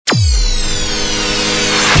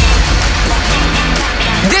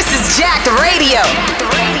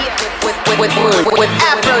with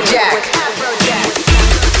Afrojack.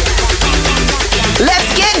 Let's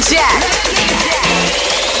get jacked.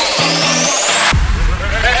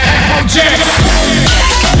 Afrojack.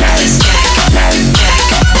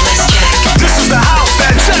 This is the house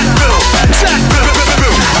that Jack built. Jack built.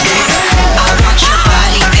 I want your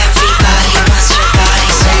body, everybody wants your body.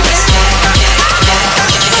 So let's jack.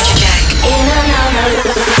 In and out of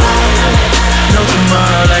no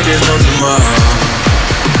tomorrow, like there's no tomorrow.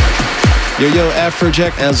 Yo,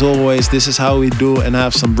 Afrojack, as always, this is how we do, and I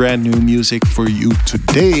have some brand new music for you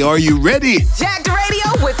today. Are you ready? Jacked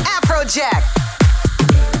Radio with Afrojack.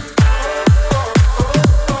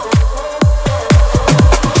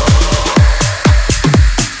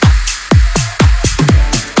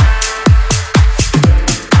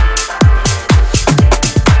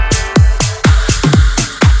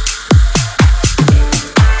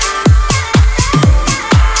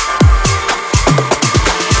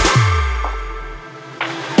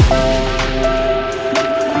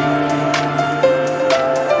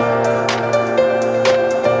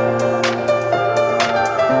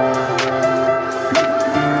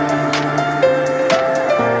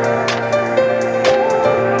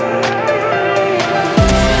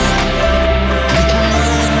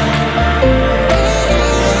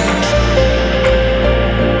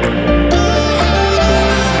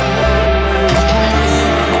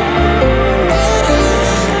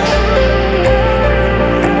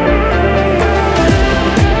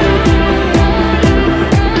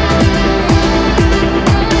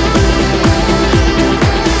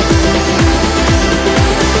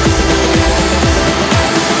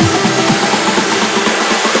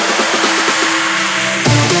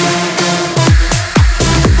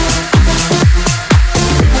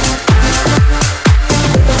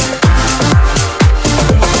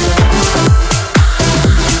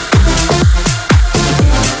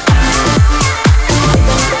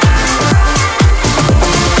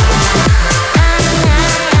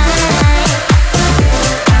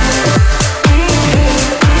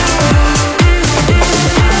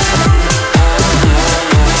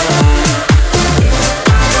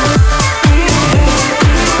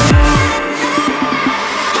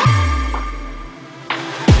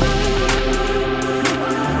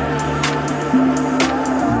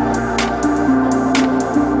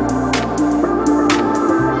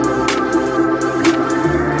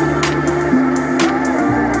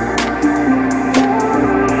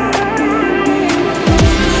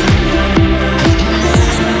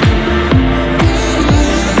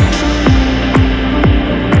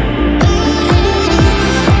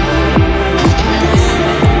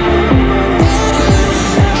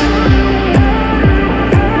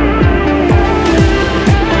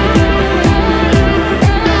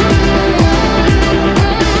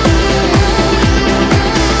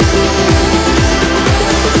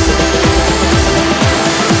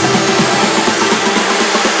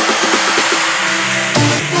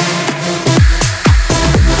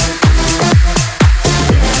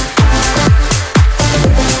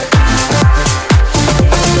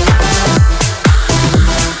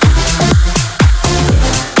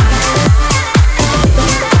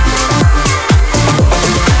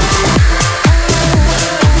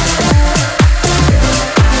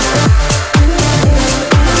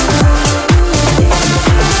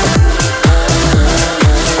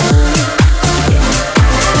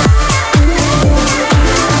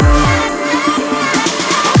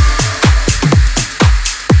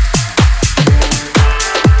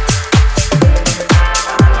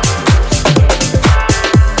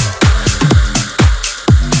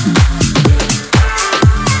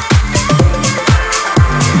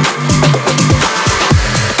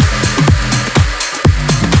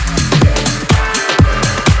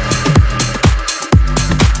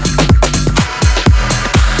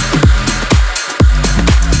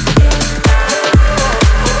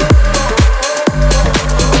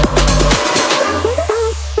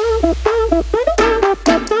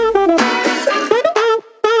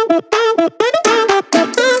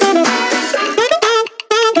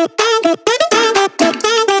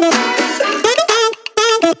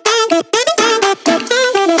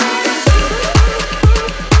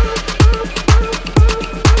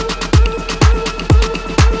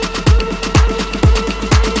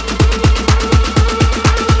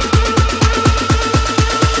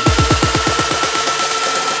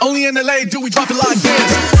 in LA, do we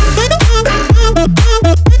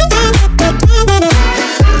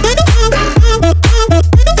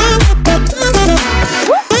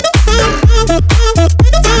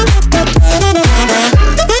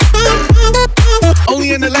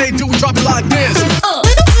drop it like this?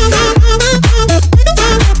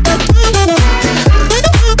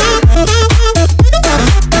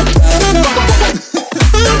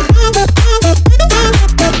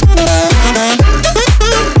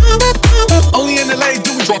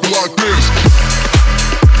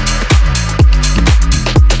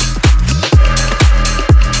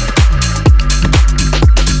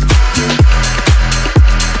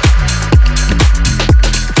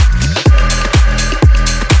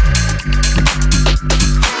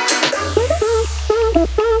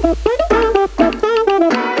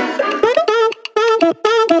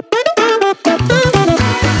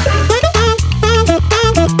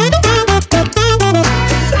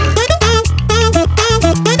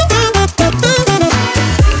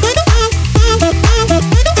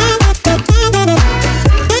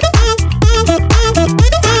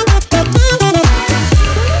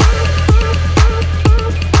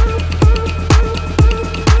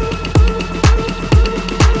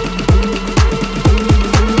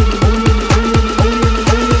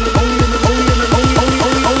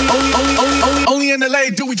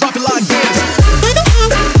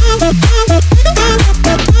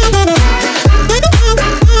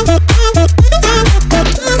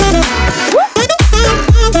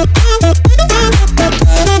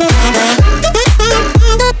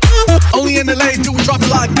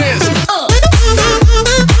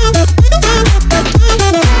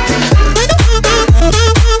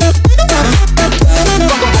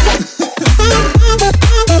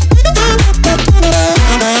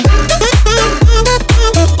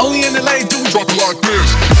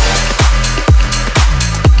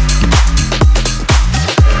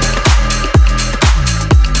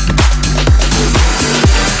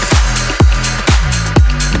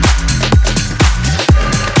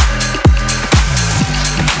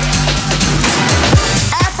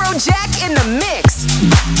 Afrojack in the mix.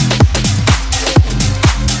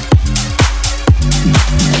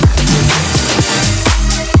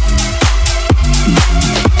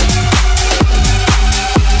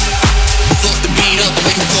 Fuck the beat up and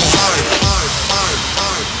make it go hard.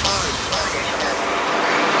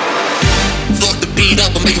 Fuck the beat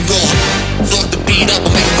up and make it roll. Fuck the beat up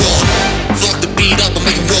and make it roll. Fuck the beat up and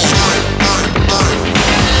make it roll.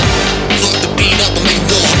 Fuck the beat up and make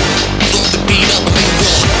it roll. Fuck the beat up and make it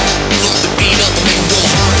roll. Fuck the beat up.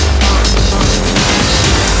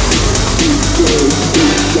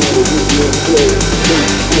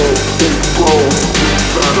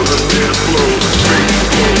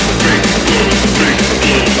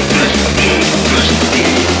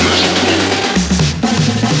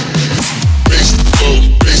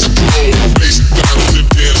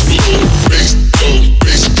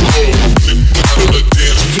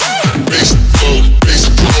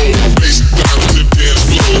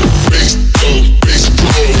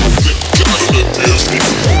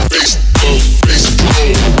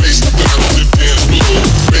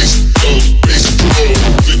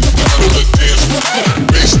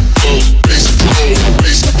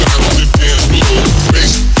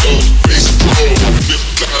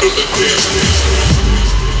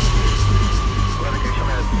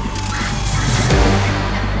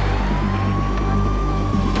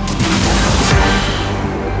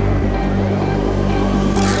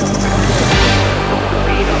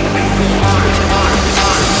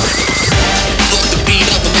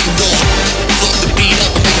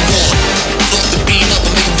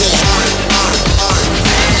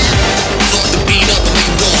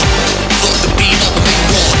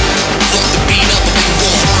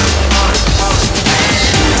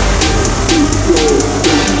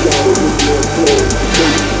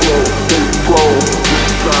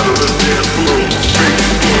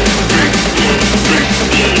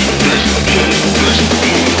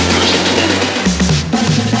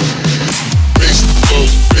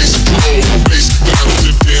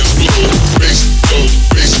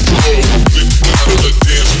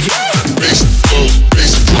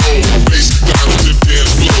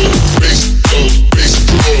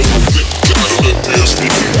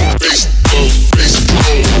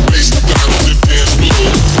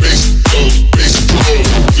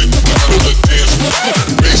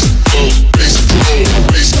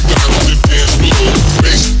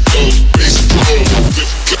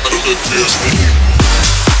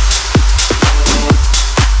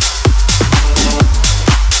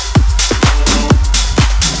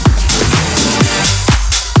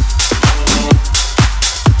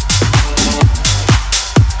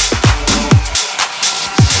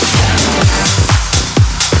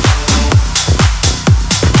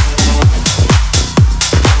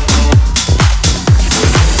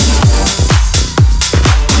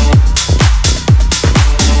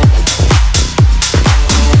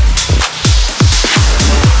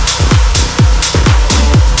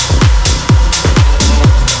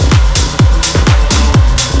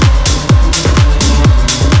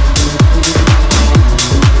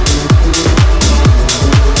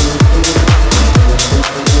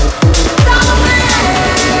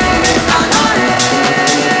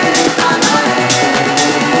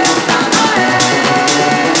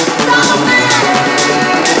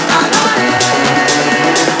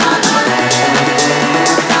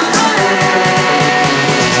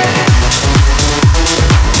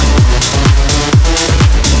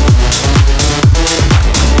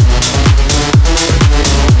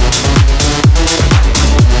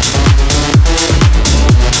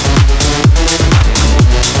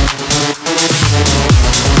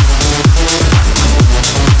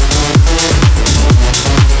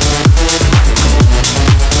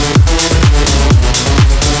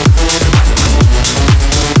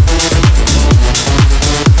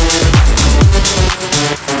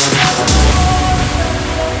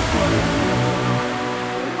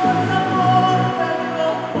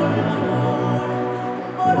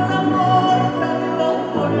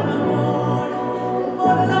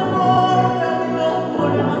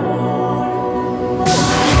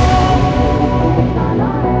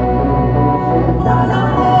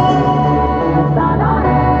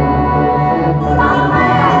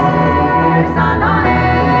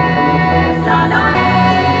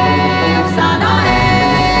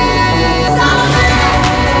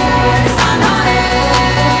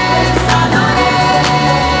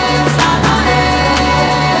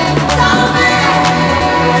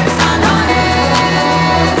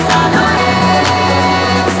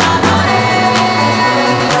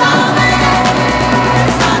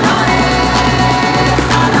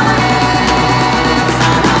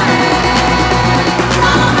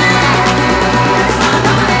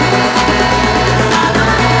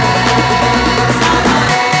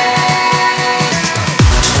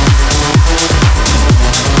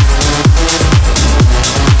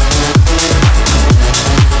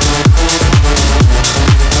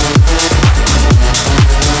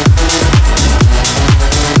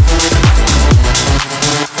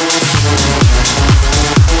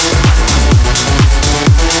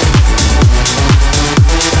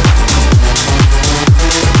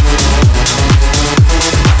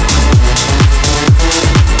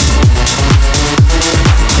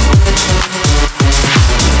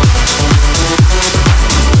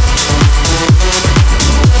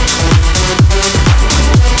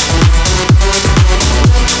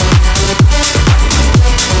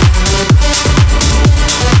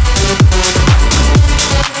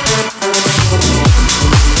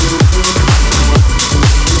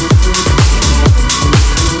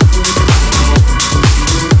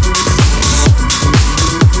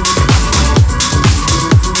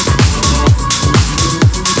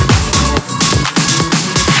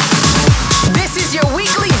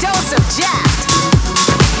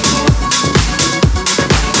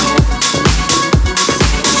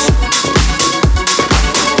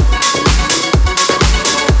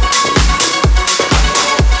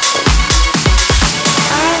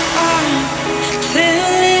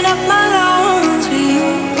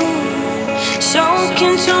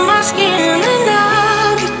 into my skin and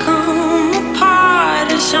I become a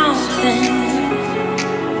part of something.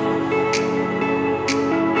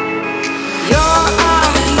 Your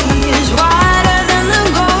eyes wider than the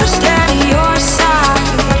ghost at your side,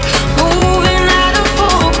 moving out of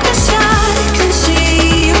focus. I can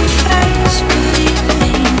see your face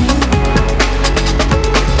breathing.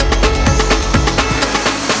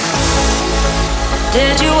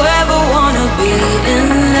 Did you ever wanna be in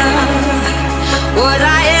love? Was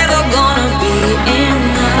I ever gonna be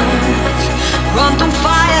enough? Run through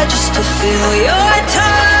fire just to feel your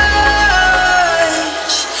touch.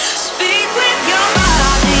 Speak with your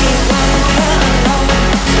body when we're alone.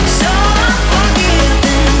 So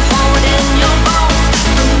unforgiving, holding your bones,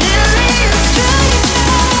 familiar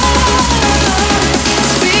strangers.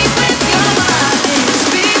 Speak with your body,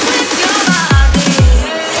 speak with your body.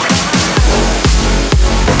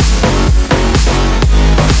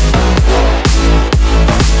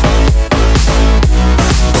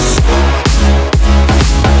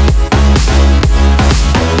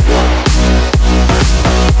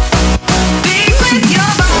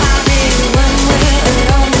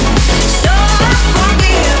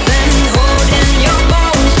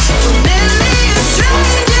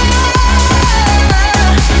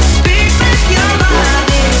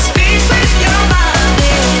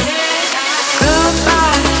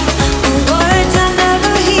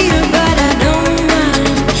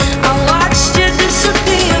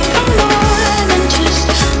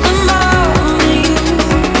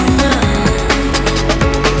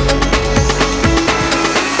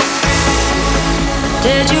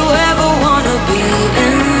 Did you ever wanna be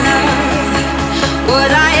in love?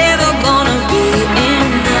 Was I ever gonna be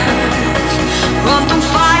enough? Run through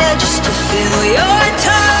fire just to feel your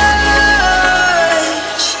touch.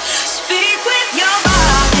 Speak with your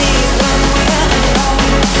body when we're alone.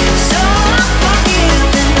 So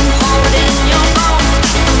unforgiving, holding your bones,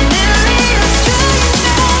 familiar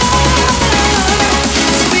strangers.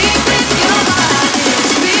 Speak with your body,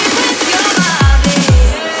 speak with your body.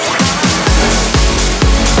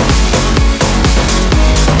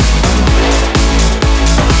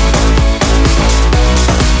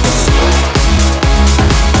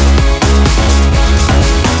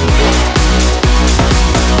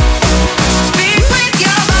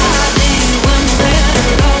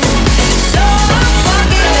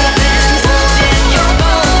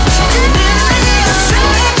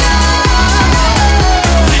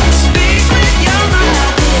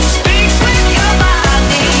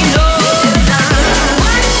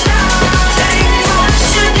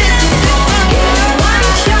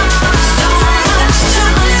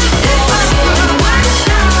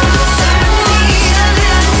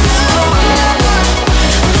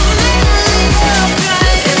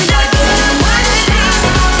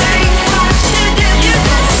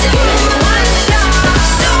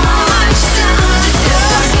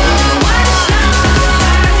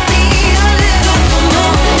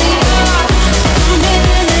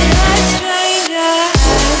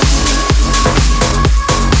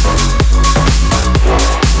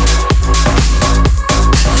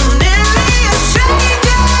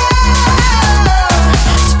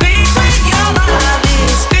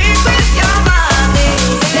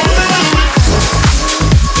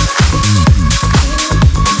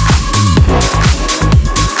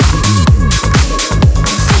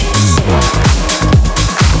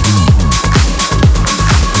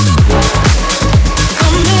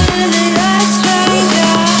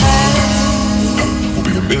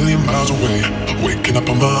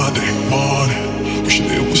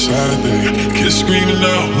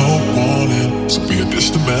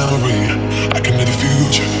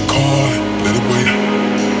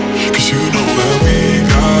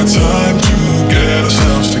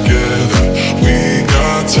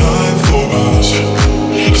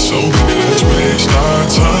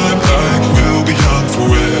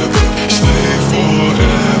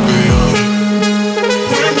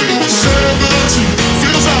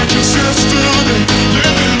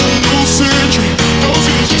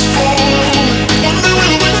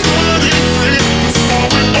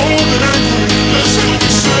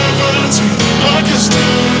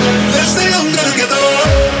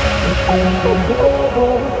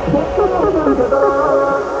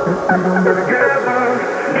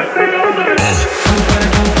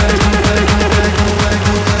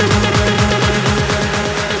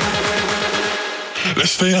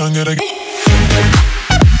 Let's stay younger together.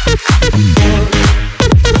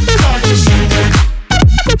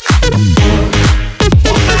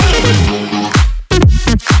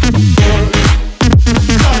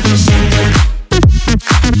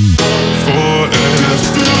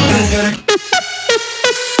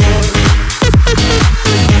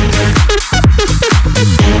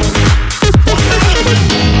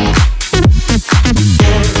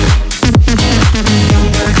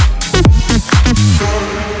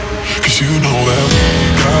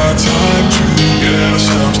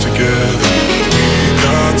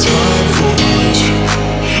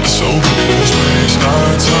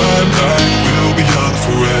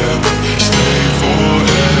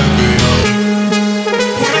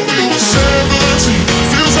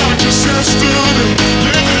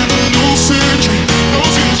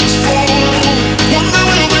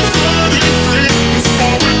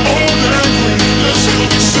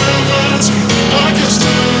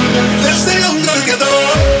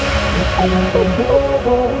 Let's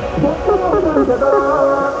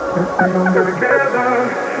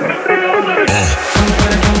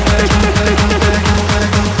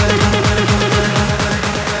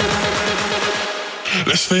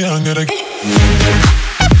stay younger again.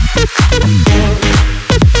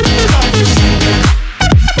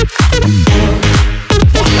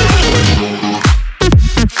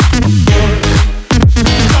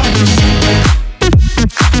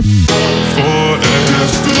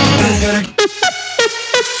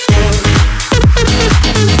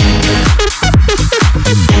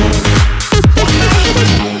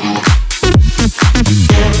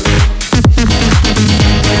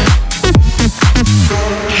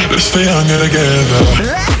 Let's stay younger together.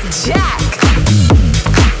 Let's jack.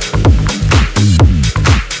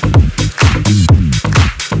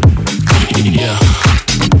 Yeah.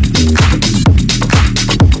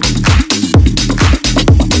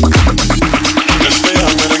 Let's stay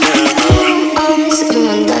younger together. I'm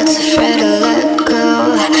someone that's afraid to let go.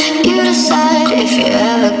 You decide if you're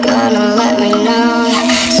ever gonna let me know.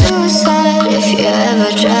 Suicide if you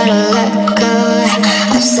ever try to let go.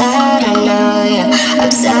 I'm sad, I know, yeah.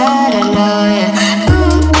 I'm sad, I know, yeah.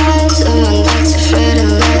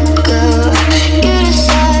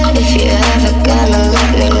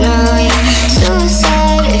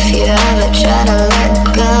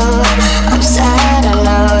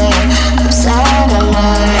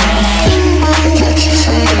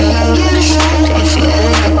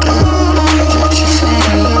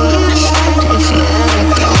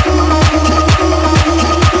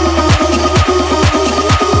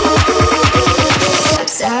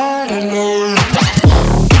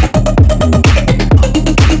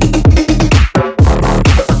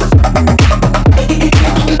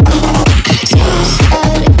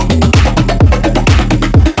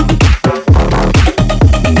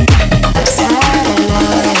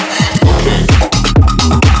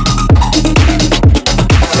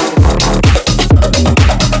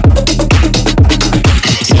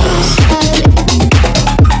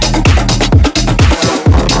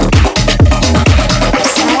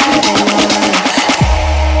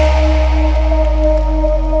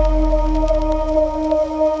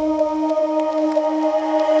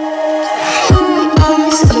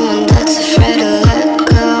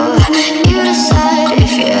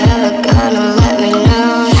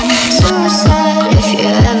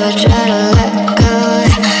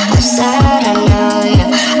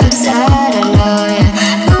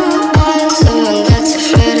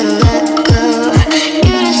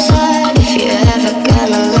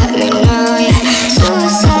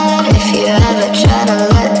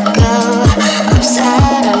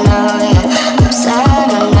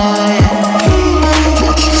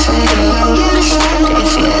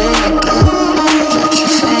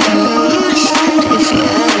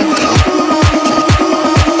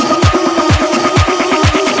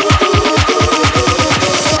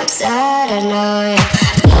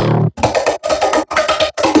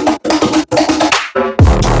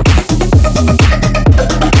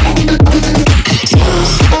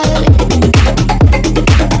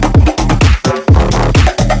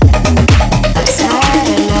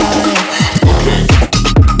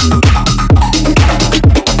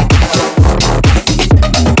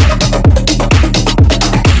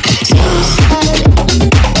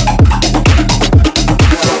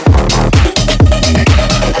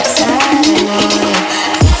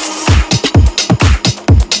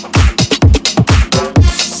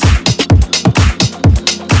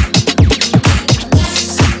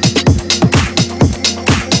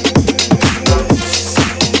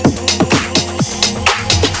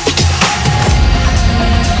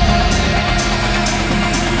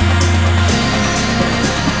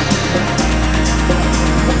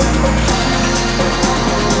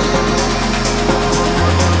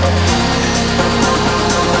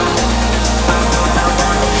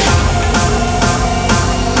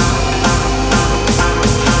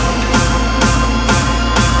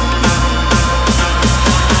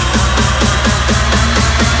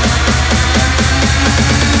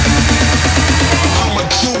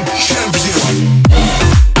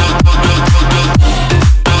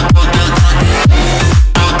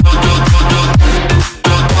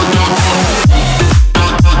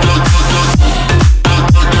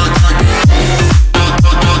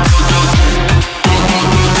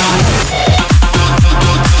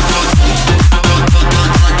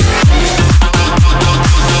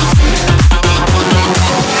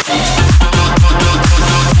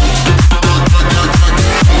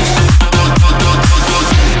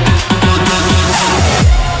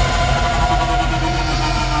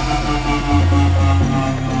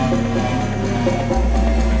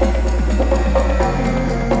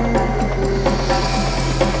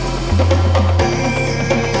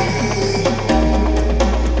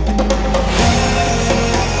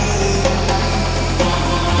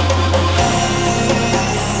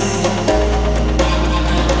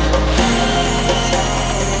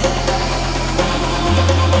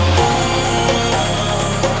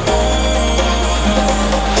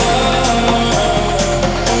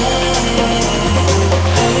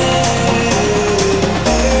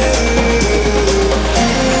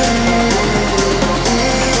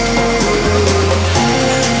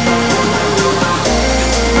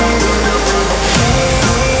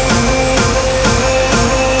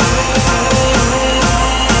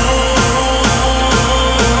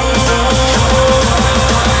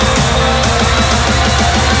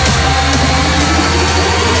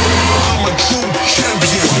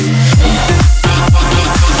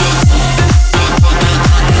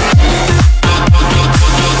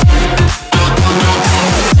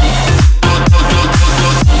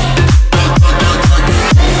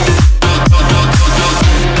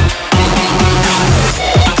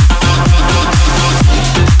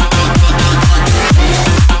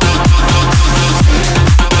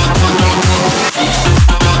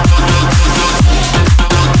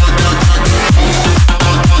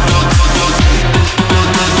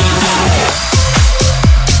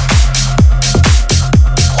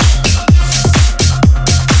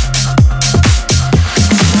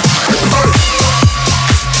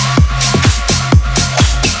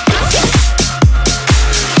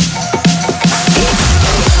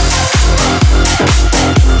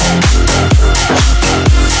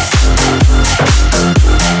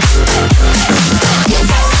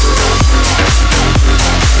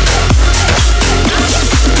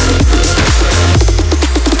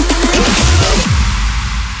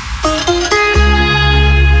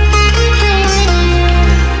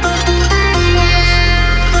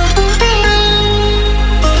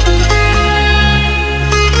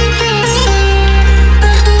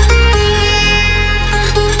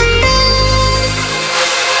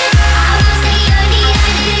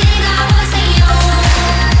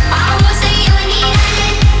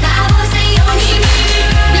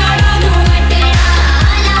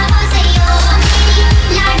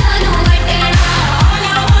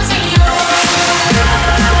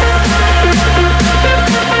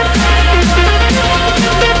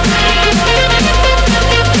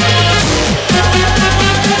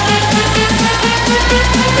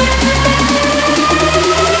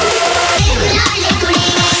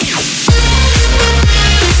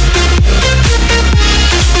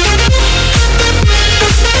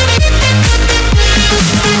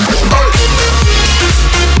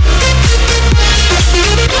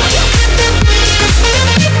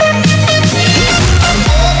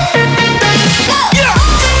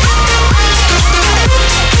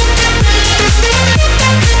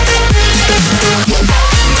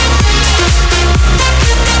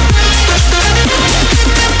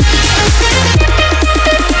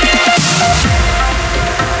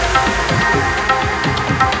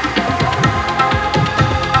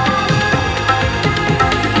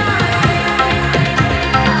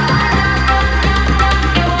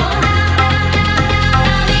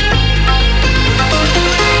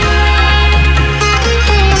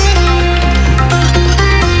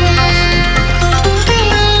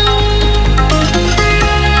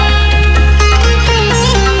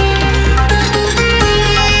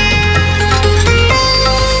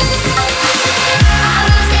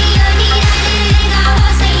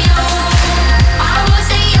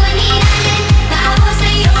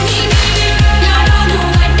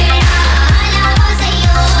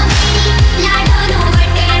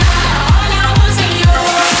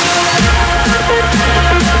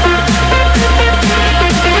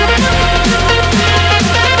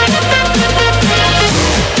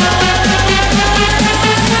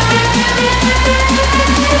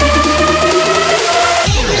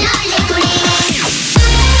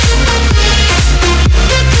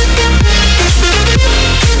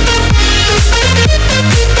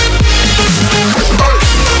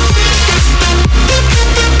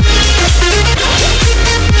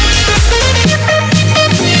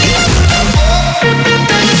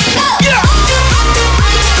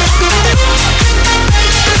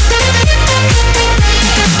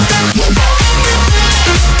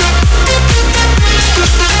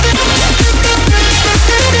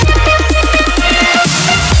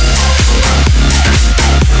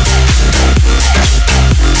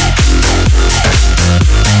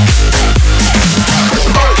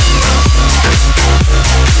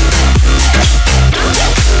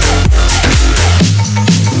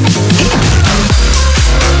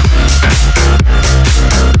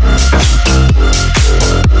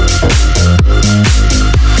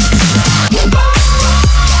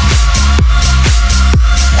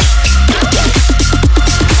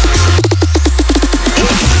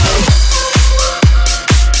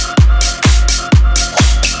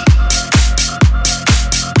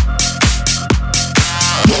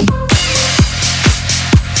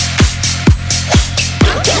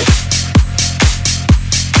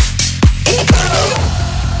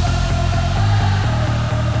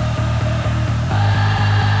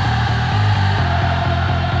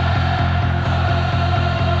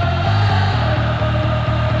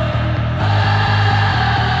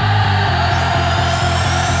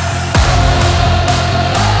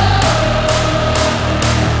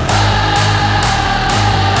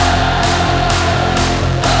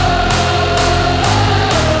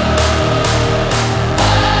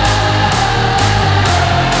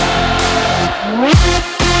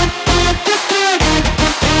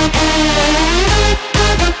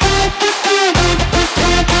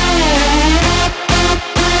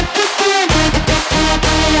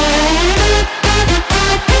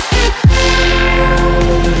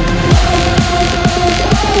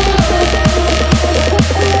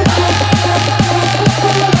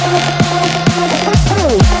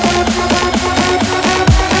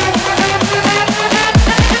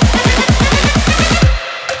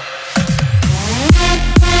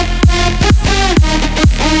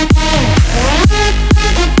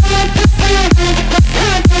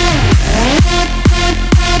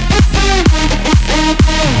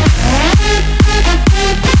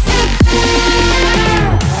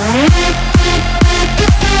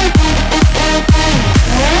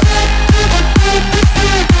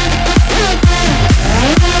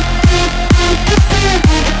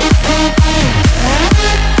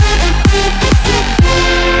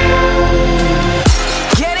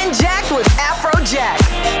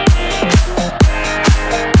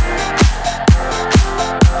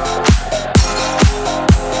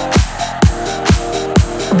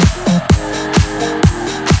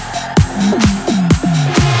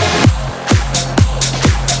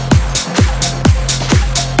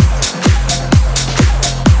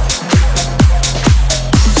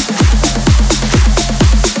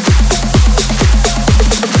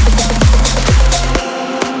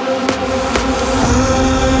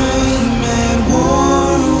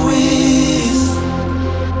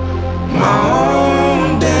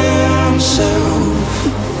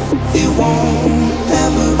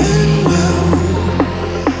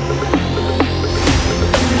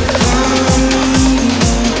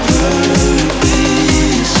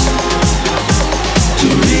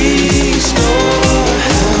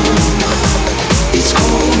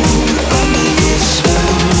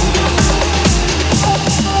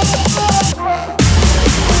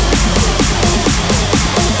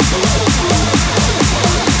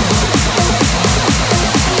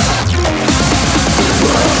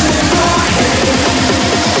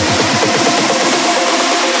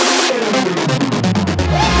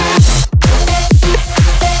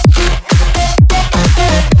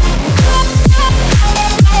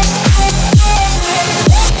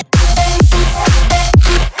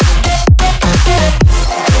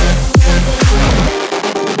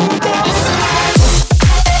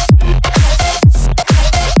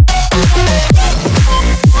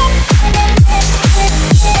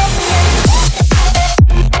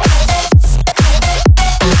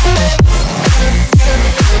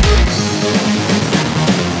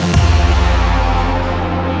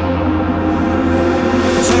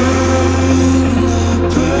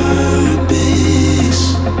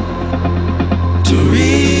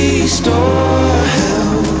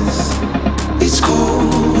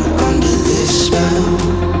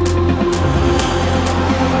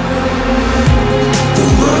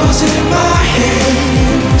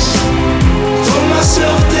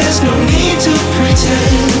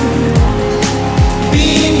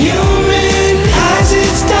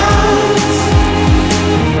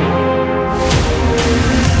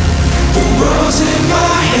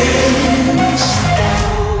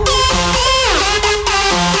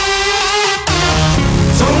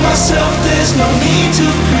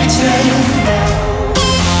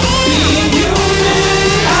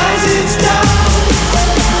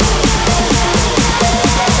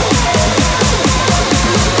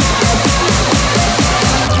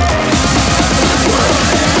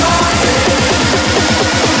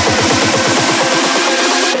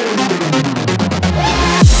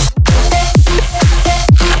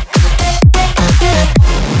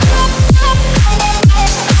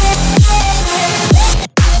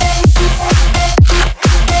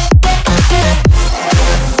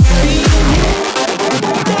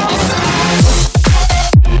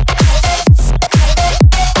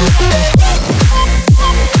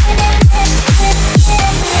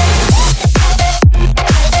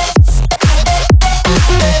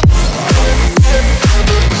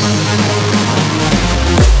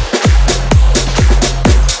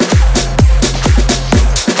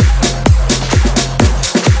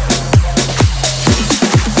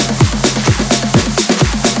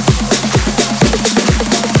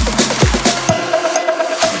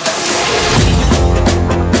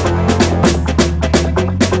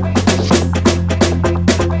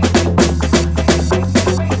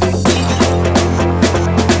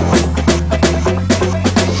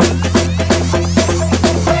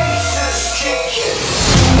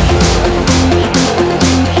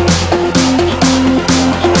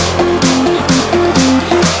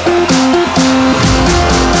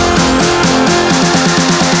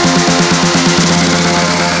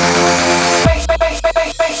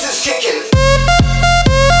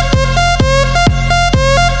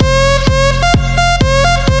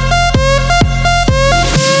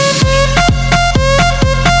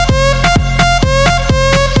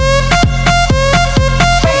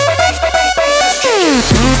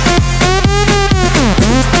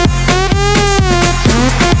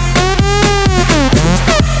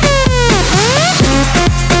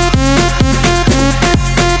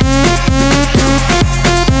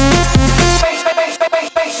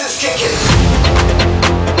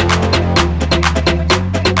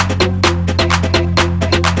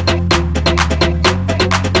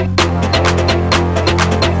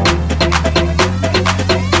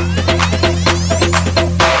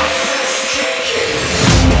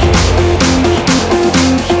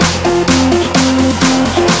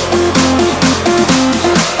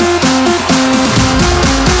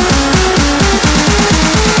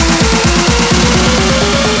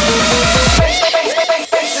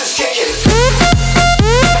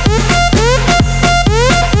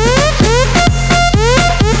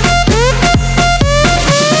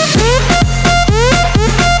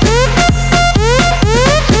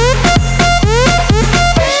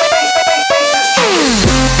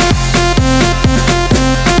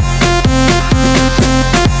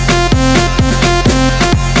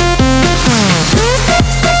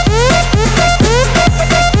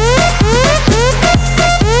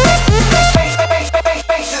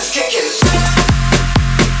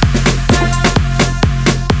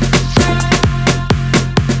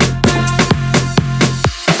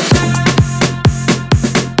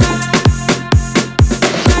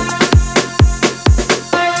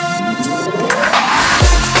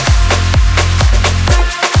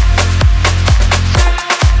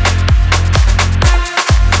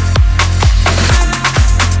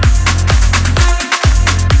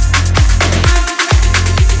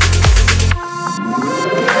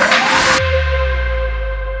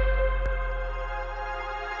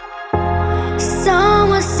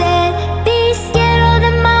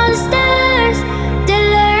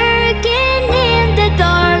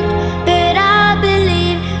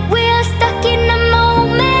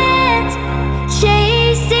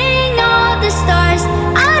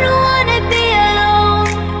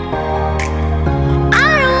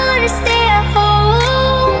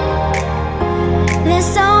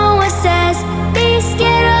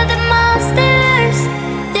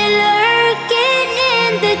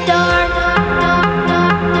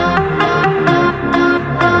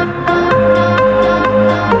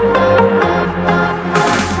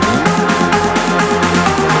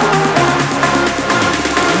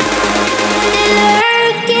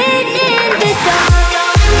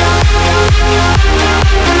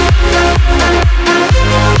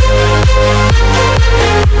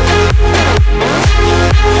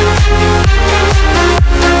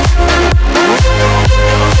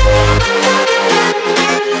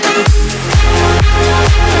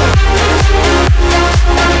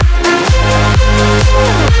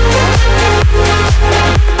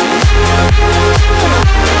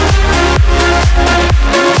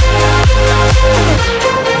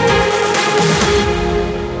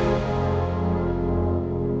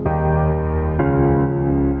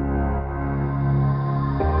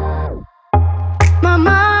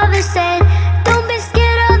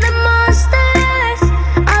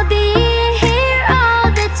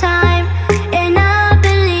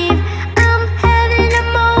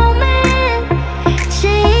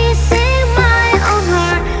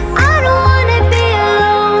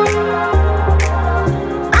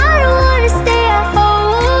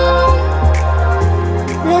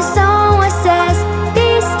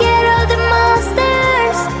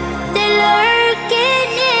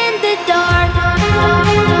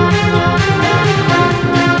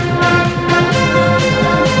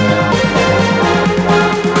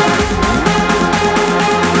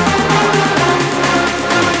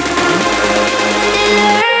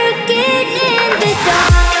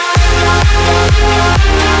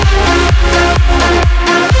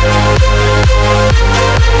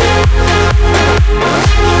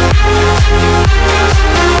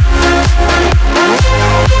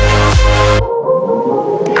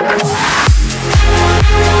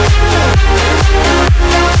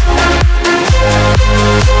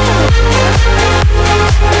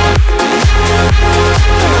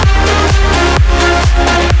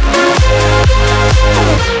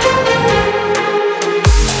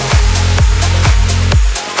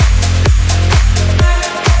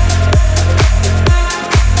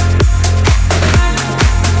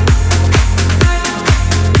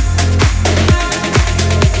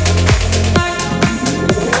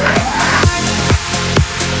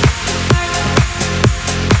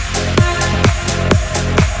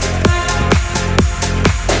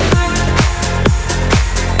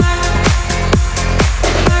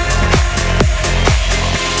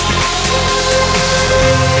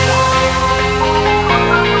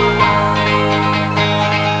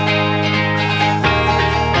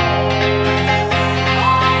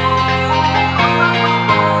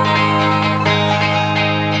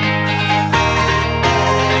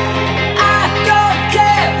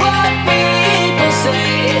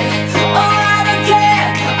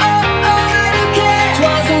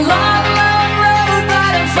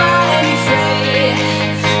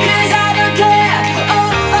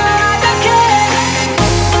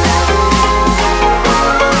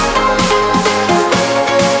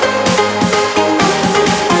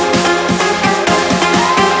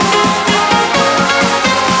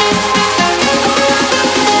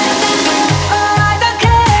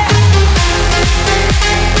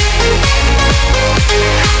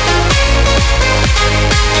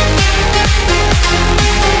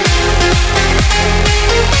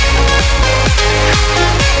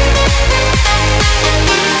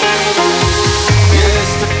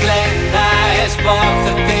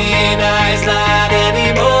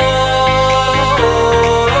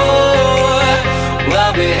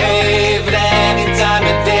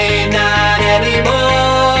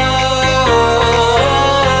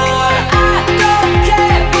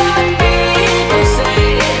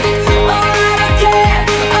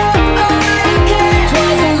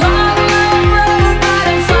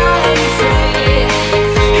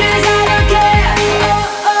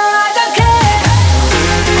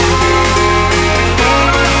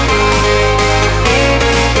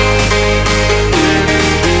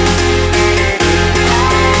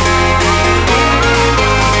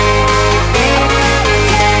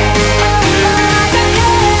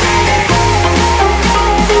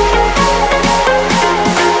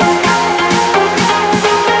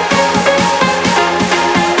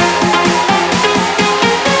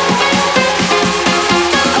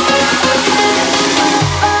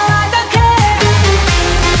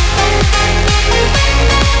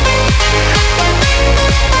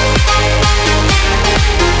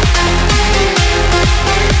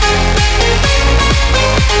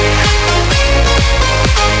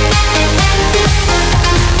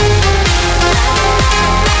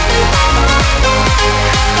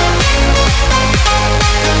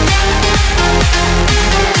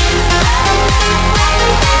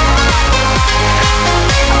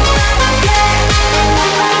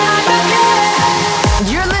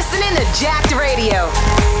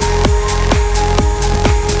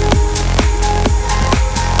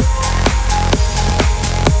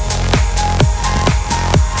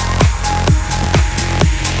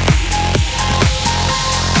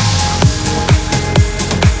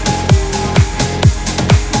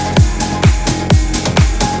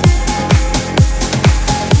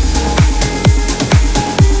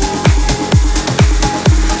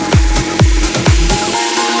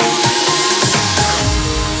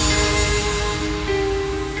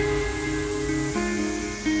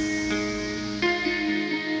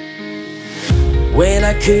 When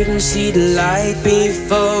I couldn't see the light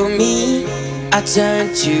before me, I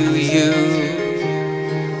turned to you.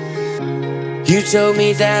 You told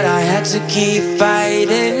me that I had to keep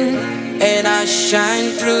fighting, and I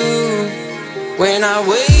shine through. When I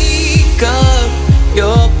wake up,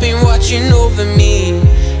 you've been watching over me.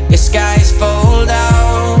 The skies fall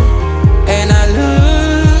down, and I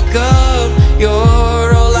look up.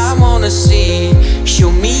 You're all I wanna see.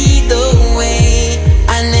 Show me the way.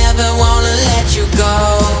 I never wanna let you go.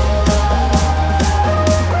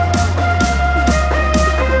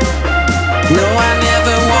 No, I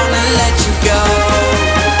never wanna let you go.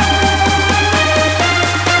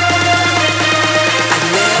 I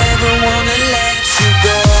never wanna let you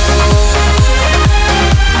go.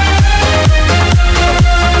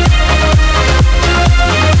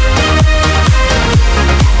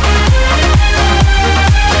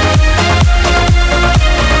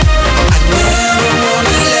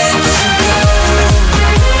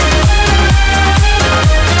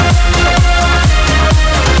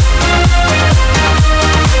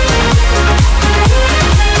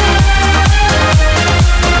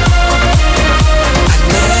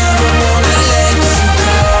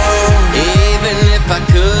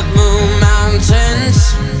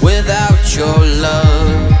 Your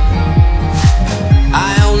love,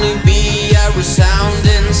 I only be a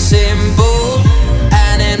resounding cymbal,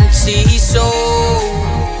 an empty soul.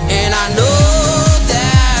 And I know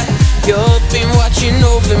that you've been watching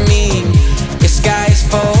over me. The skies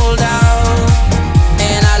fall down,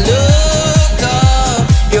 and I look up.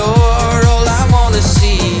 You're all I wanna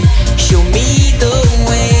see. Show me the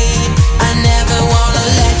way. I never wanna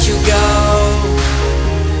let you go.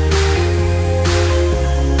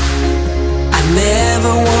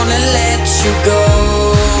 Never wanna let you go.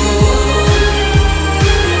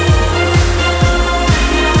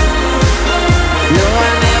 No,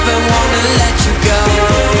 I never wanna let you go.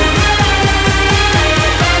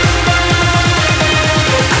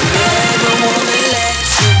 I never wanna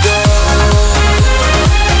let you go.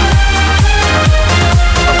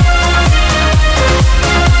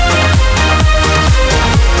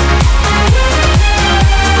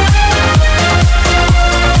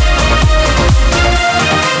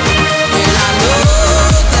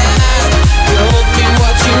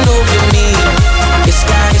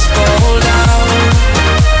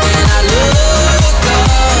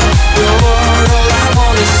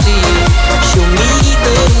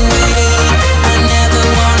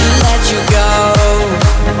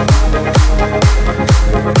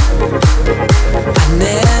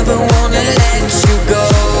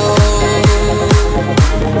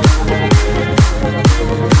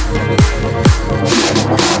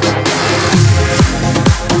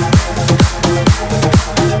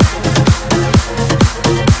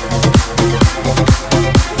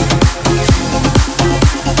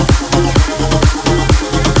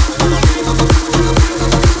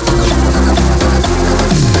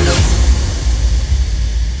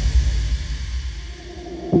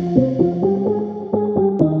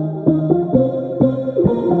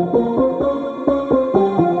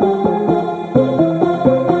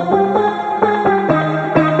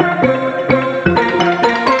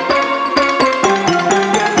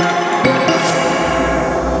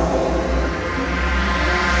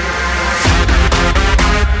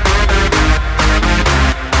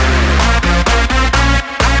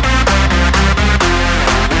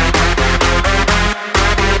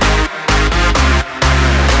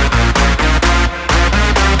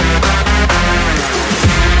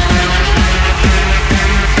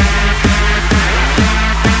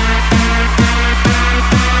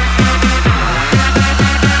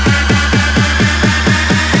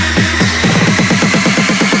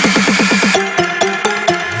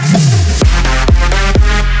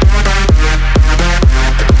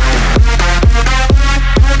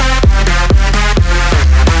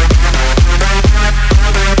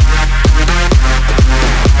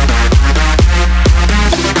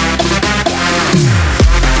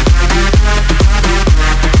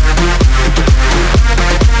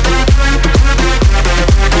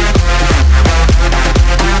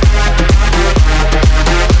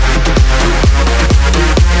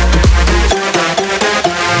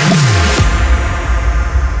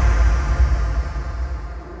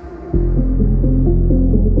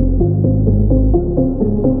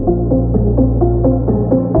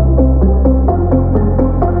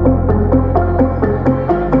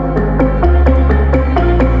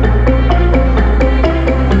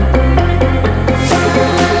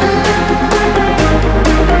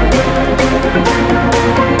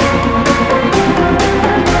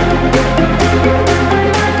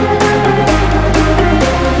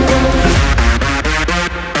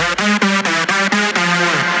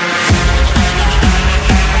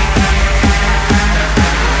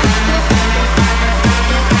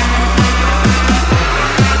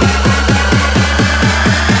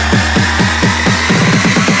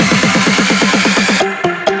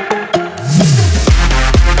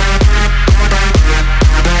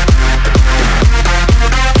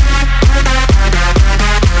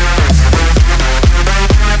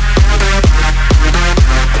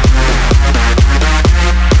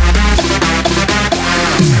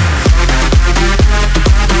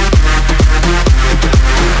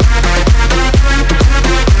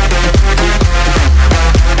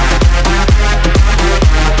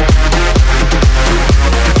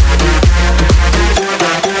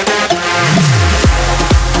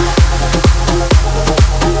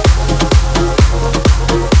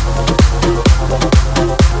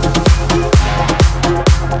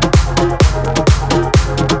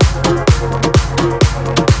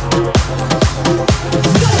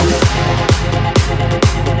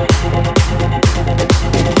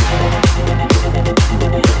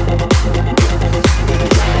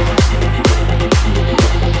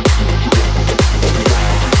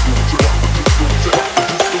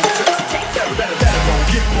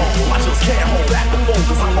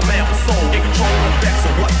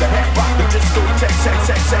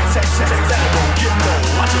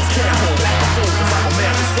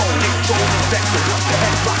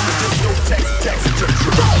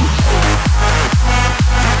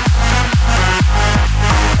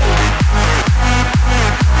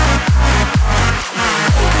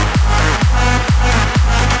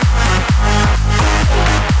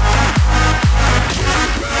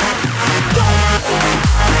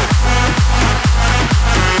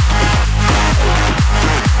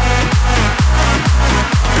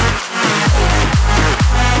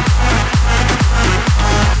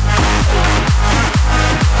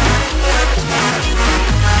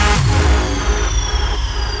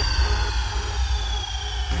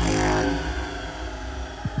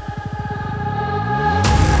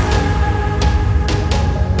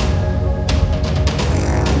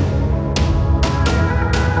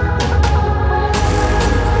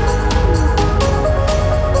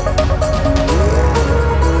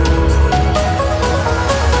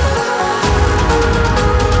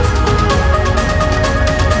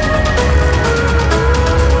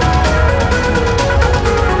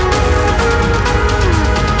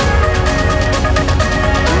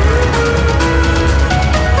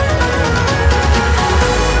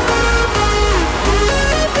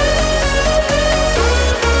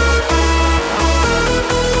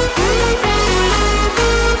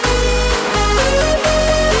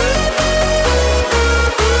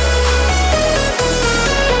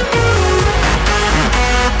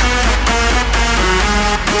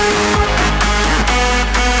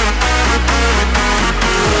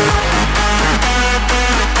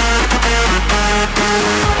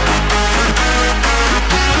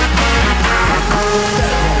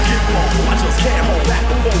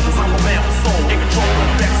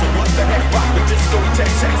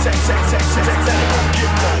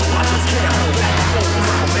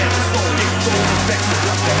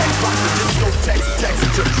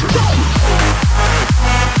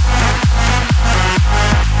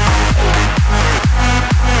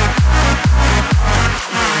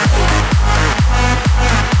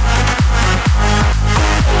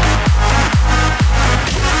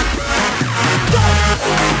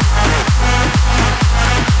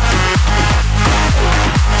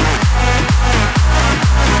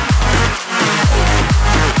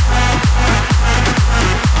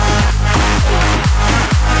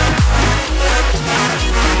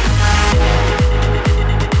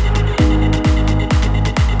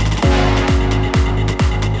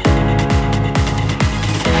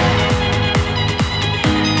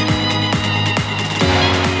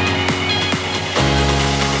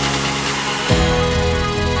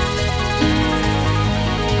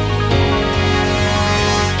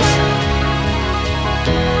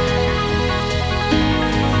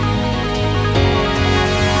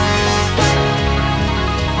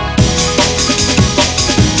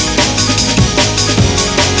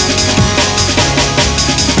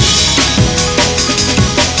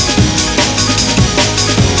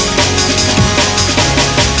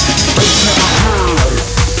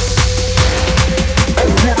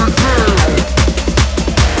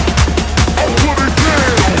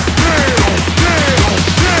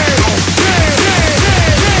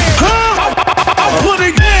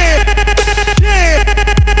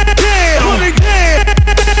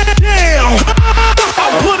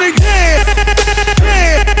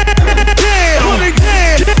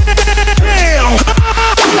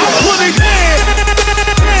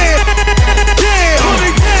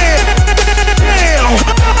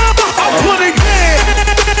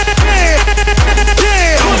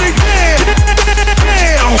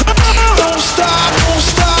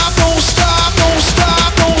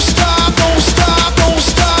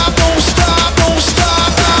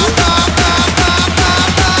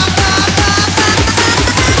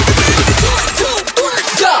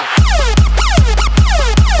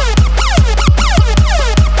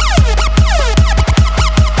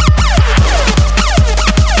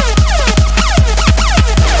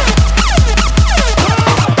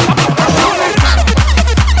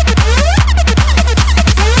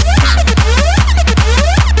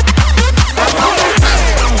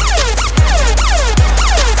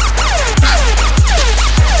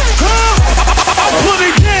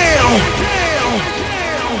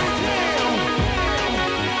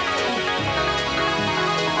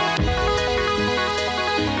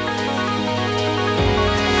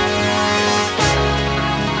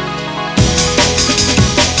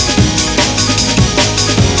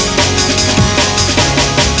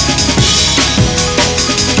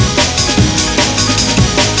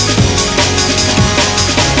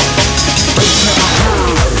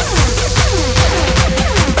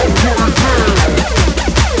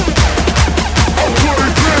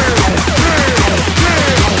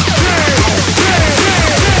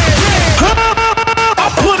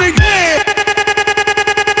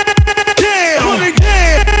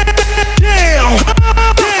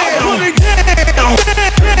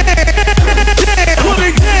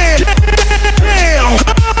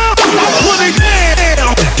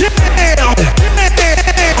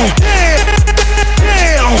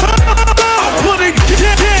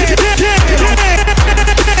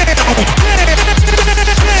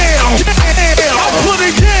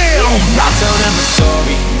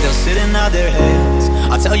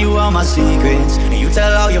 tell you all my secrets, and you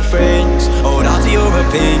tell all your friends. Hold on to your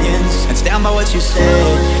opinions, and stand by what you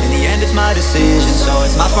said. In the end it's my decision, so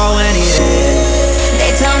it's my fault when it ends.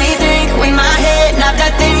 They tell me think with my head, not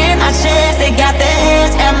that thing in my chest. They got their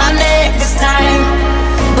hands at my neck this time,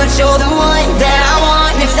 but you're the one that I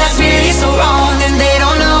want. And if that's really so wrong, then they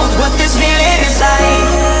don't know what this feeling is like.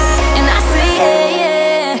 And I say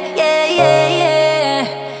yeah, yeah, yeah, yeah,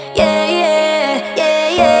 yeah, yeah, yeah, yeah,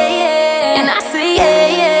 yeah, yeah. And I say yeah,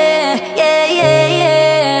 yeah, yeah, yeah,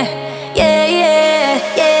 yeah, yeah, yeah,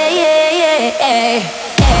 yeah, yeah, yeah.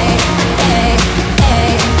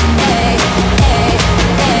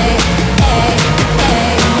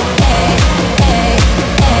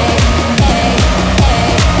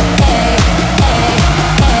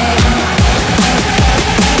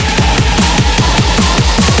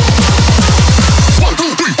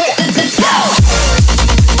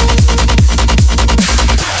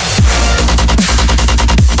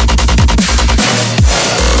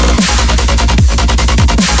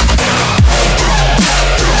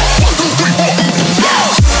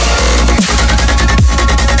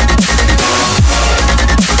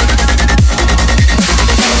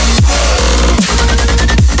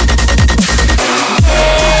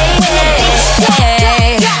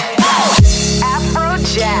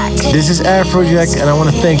 This is Afrojack, and I want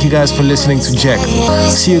to thank you guys for listening to Jack.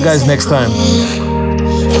 See you guys next time.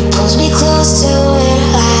 It pulls me close to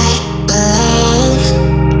where I belong.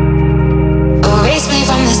 Erase me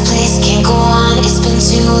from this place, can't go on, it's been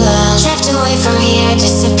too long. Drift away from here,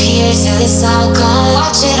 disappear till it's all gone.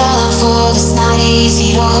 Watch it all unfold, it's not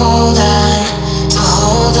easy to hold on, to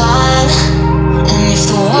hold on. And if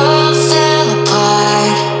the world fell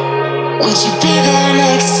apart, would you be there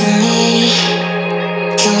next to me?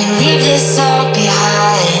 Can we leave this all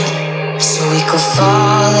behind, so we could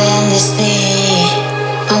fall endlessly?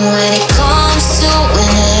 And when it comes to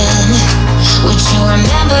an end, would you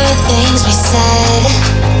remember the things we said?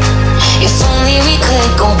 If only we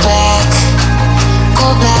could go back,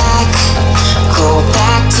 go back, go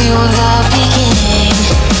back to the beginning,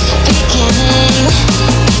 beginning,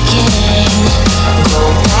 beginning. Go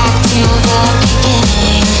back to the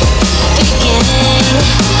beginning, beginning,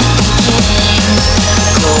 beginning.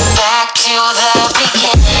 Go back to the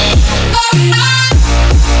beginning.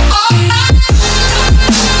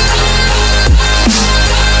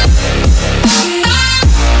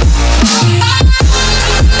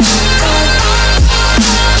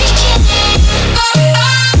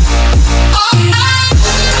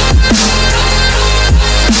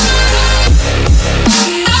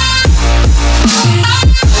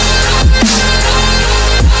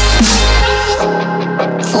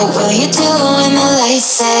 What will you do when the light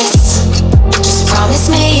sets? Just promise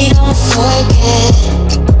me you don't forget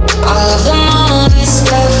all of the moments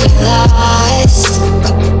that we lost.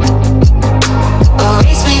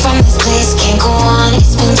 Erase me from this place, can't go on,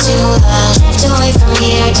 it's been too long. Drift away from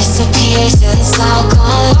here, disappear till it's all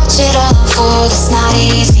gone. Watch it all unfold, it's not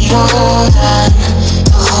easy to hold on,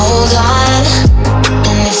 to hold on.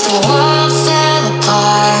 And if the world fell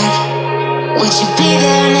apart, would you be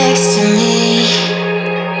there next to me?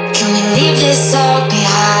 Can we leave this all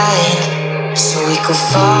behind, so we could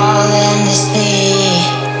fall endlessly?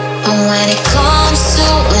 And when it comes to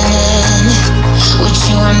an end, would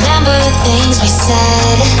you remember the things we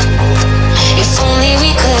said? If only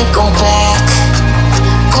we could go back,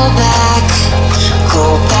 go back,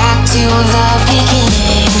 go back to the beginning.